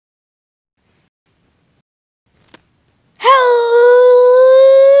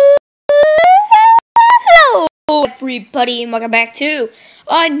everybody, and welcome back to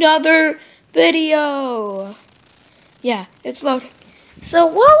another video. Yeah, it's loading. So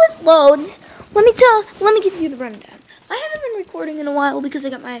while it loads, let me give you the rundown. I haven't been recording in a while because I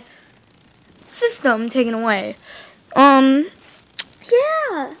got my system taken away. Yeah.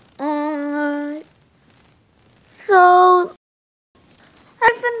 So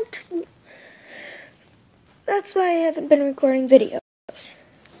that's why I haven't been recording videos.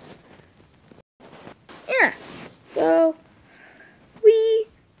 Yeah. So we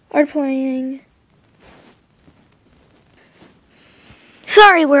are playing.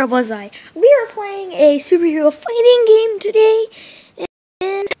 Sorry, where was I? We are playing a superhero fighting game today,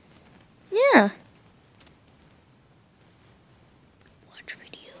 and yeah. Watch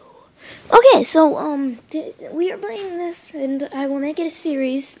video. Okay, so we are playing this, and I will make it a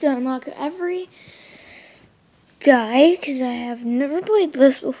series to unlock every guy, because I have never played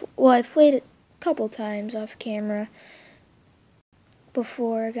this before. Well, I played it a couple times off camera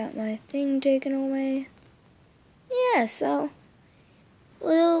before I got my thing taken away. Yeah, so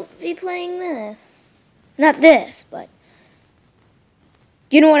we'll be playing this. Not this, but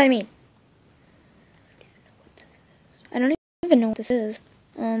you know what I mean. I don't even know what this is.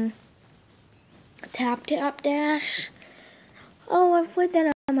 Tap tap dash. Oh, I've played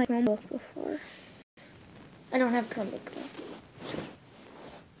that on my Chromebook before. I don't have Chromebook though.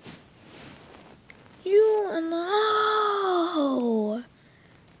 Oh.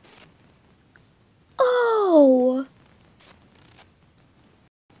 Oh.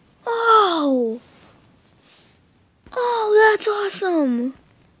 Oh. Oh, that's awesome.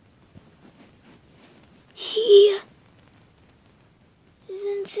 He is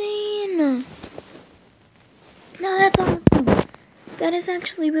insane. No, that's awesome. That is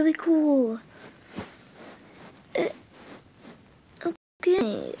actually really cool.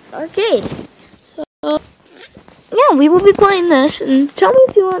 Okay, arcade. So, yeah, we will be playing this, and tell me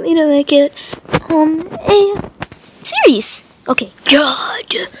if you want me to make it, a series. Okay,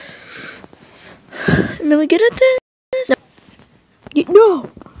 God. I'm really good at this. No.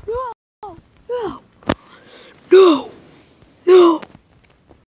 No.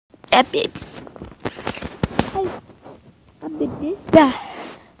 Epic. I'll be this. Yeah.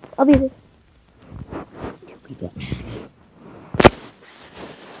 I'll be this.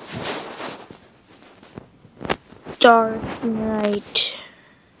 Dark Knight.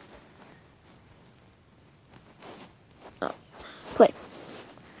 Oh, play.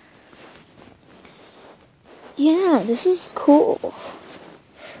 Yeah, this is cool.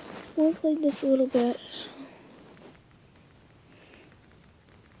 We'll play this a little bit.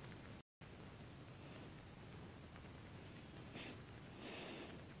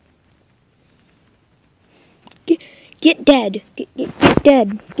 Get dead. Get dead. Get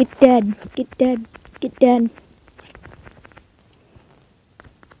dead. Get dead. Get dead. Get dead.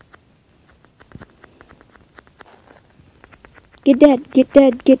 Get dead. Get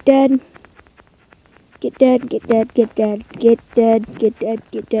dead. Get dead. Get dead. Get dead. Get dead. Get dead. Get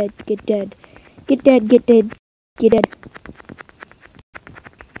dead. Get dead. Get dead. Get dead. Get dead.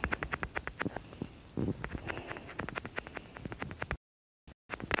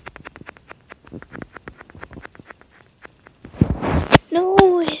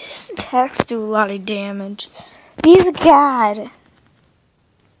 No, his attacks do a lot of damage. He's a god.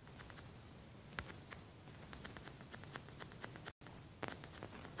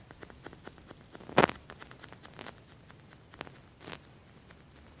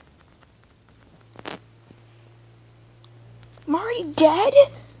 I'm already dead?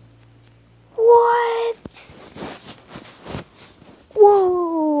 What?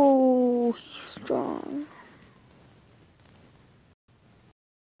 Whoa, he's strong.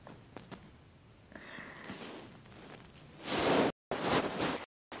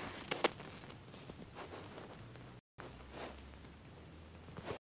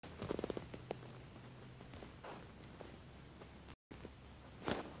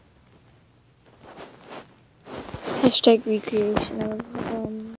 Hashtag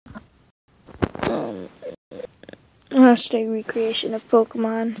recreation of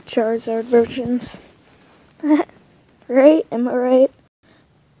Pokemon Charizard versions. Right? Am I right?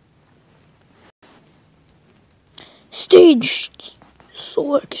 Stage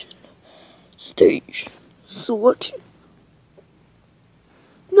selection. Stage selection.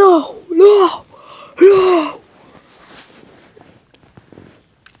 No.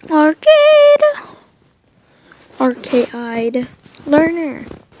 Arcade. Learner.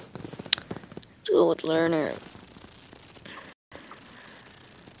 Let's go with learner.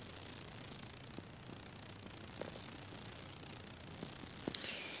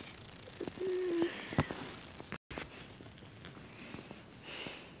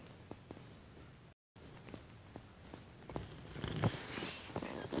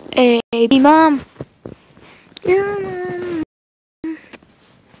 Baby mom. Your mom.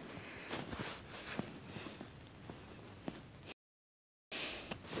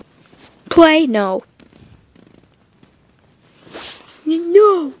 Play? No.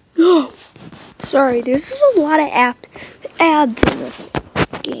 No. No. Sorry, there's just a lot of ads in this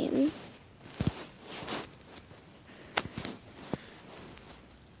game.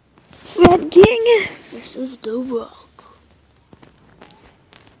 Red King versus The Rock.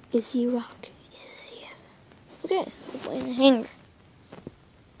 Is he Rock? Is he? Okay, we're playing the hanger.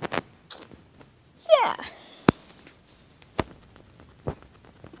 Yeah.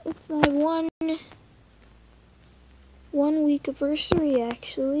 It's my one week anniversary,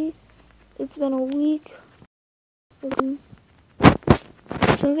 actually. It's been a week of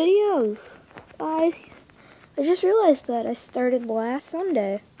some videos. I just realized that I started last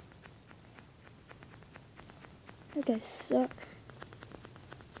Sunday. That guy sucks.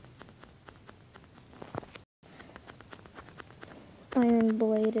 Iron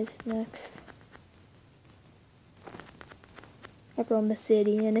Blade is next. I roam the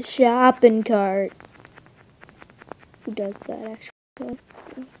city in a shopping cart. Who does that, actually?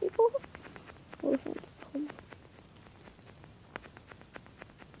 People?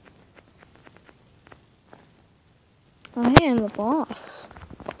 I am the boss.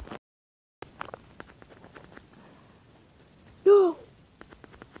 No!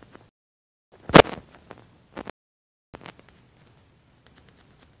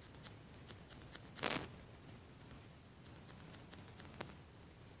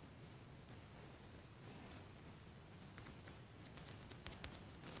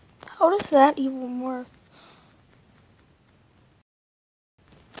 How does that even work?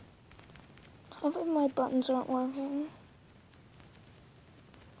 How come my buttons aren't working?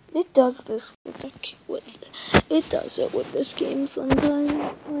 It does this it does it with this game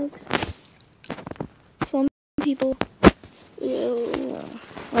sometimes. Like some people will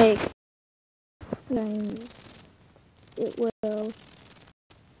like it will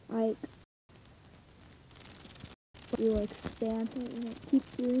like you like spam it and it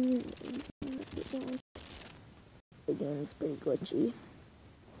keeps doing it. The game's pretty glitchy.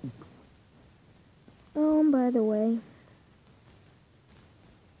 By the way,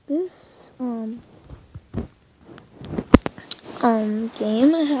 this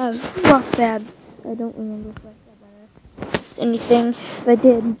game has lots of ads. I don't remember if I said anything. If I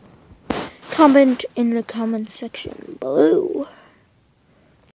did, comment in the comment section below.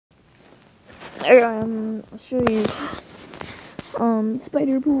 I'll show you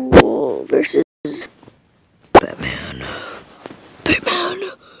Spider-Pool versus Batman. Batman!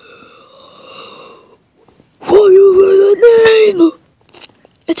 Why you got that name?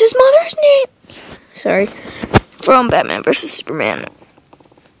 It's his mother's name! Sorry. From Batman versus Superman.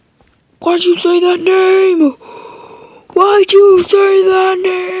 Why'd you say that name? Why'd you say that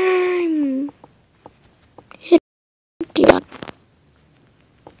name? Yeah.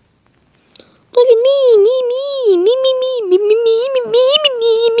 Look at me.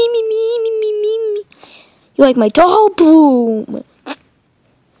 You like my doll boom?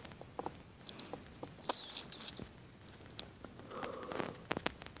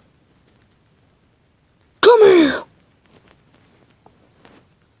 Come here.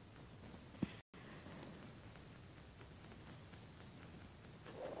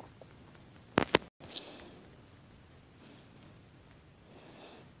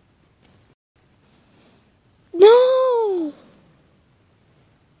 No.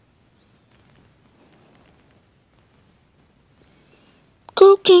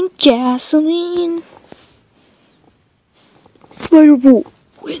 Cocaine gasoline. Spider-Pool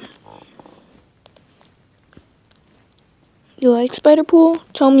win. You like Spider-Pool?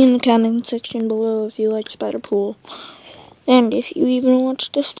 Tell me in the comment section below if you like Spider-Pool. And if you even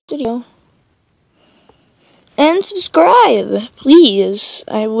watched this video. And subscribe, please.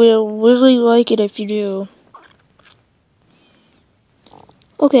 I will really like it if you do.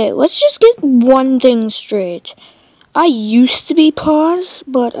 Okay, let's just get one thing straight. I used to be Pause,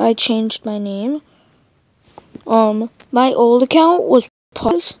 but I changed my name. My old account was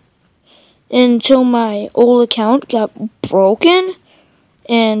Pause until my old account got broken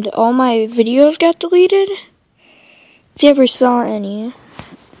and all my videos got deleted. If you ever saw any,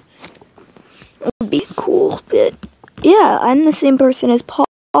 it would be cool. But yeah, I'm the same person as Pause.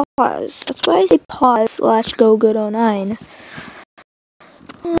 That's why I say Pause/GoGood09.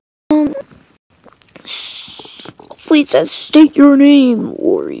 Hopefully it says state your name,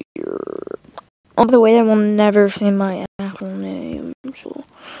 warrior. By the way, I will never say my actual name. So,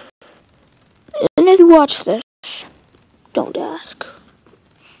 and if you watch this, don't ask.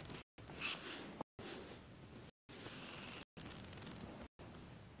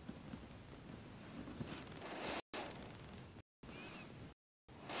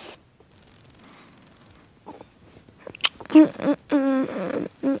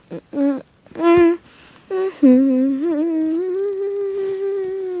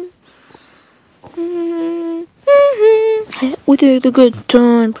 take the good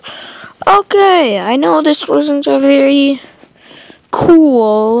time. Okay, I know this wasn't a very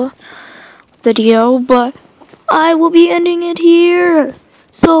cool video, but I will be ending it here.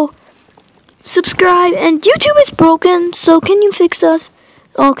 So, subscribe, and YouTube is broken, so can you fix us?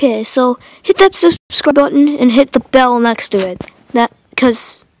 Okay, so hit that subscribe button and hit the bell next to it.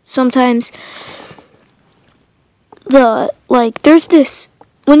 Because sometimes there's this,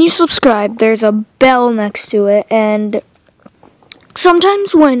 when you subscribe, there's a bell next to it, and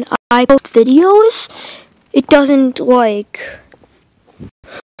sometimes when I post videos, it doesn't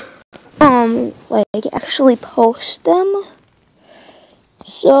actually post them.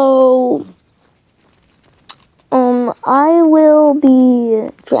 So I will be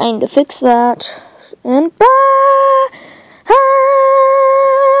trying to fix that, and bye.